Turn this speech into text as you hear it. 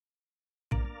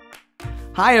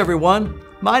Hi everyone,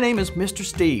 my name is Mr.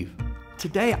 Steve.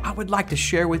 Today I would like to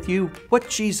share with you what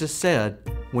Jesus said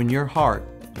when your heart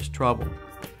is troubled.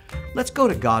 Let's go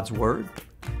to God's Word.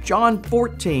 John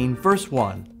 14 verse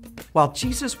 1. While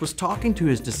Jesus was talking to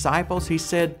his disciples, he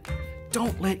said,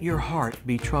 "Don't let your heart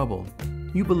be troubled.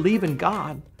 You believe in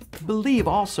God, believe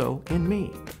also in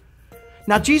me."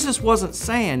 Now Jesus wasn't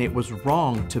saying it was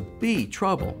wrong to be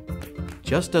troubled. He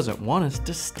just doesn't want us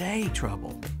to stay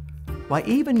troubled. Why,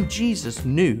 even Jesus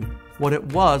knew what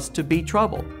it was to be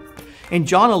troubled. In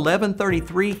John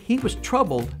 11:33, he was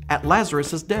troubled at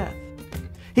Lazarus' death.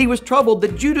 He was troubled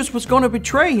that Judas was going to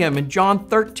betray him in John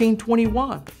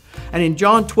 13:21. And in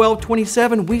John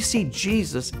 12:27, we see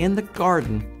Jesus in the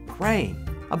garden praying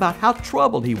about how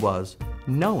troubled he was,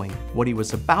 knowing what he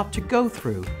was about to go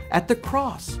through at the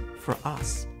cross for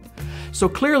us. So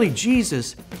clearly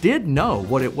Jesus did know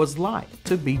what it was like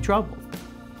to be troubled.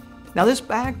 Now this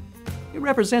bag, it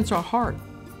represents our heart.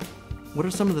 What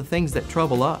are some of the things that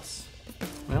trouble us?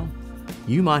 Well,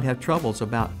 you might have troubles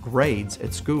about grades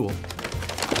at school.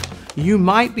 You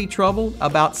might be troubled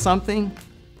about something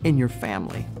in your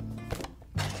family.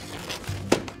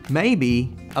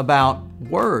 Maybe about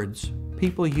words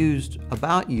people used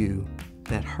about you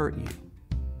that hurt you.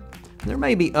 There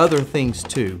may be other things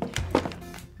too.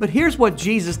 But here's what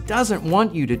Jesus doesn't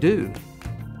want you to do.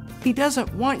 He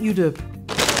doesn't want you to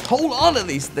hold on to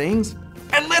these things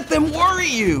and let them worry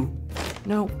you.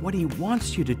 No, what he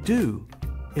wants you to do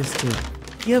is to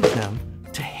give them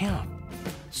to him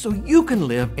so you can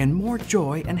live in more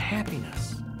joy and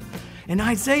happiness. In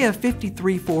Isaiah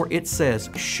 53:4, it says,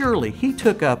 "Surely he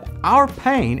took up our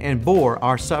pain and bore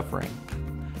our suffering."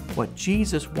 What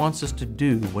Jesus wants us to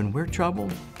do when we're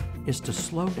troubled is to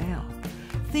slow down.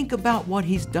 Think about what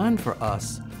he's done for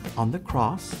us on the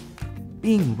cross,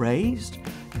 being raised,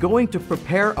 going to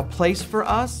prepare a place for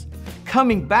us,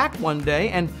 coming back one day,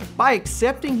 and by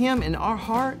accepting him in our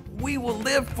heart, we will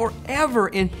live forever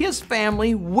in his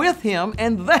family with him,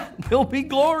 and that will be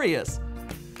glorious.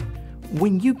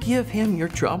 When you give him your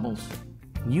troubles,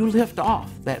 you lift off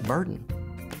that burden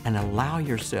and allow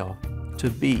yourself to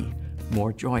be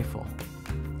more joyful.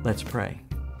 Let's pray.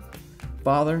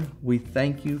 Father, we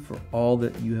thank you for all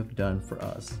that you have done for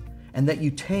us, and that you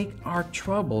take our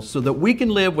troubles so that we can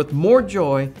live with more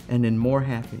joy and in more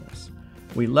happiness.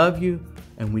 We love you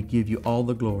and we give you all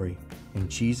the glory. In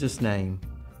Jesus' name,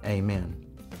 amen.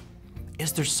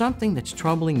 Is there something that's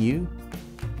troubling you?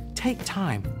 Take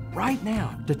time right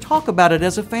now to talk about it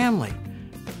as a family.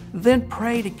 Then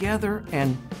pray together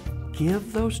and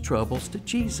give those troubles to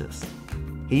Jesus.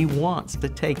 He wants to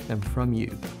take them from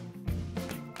you.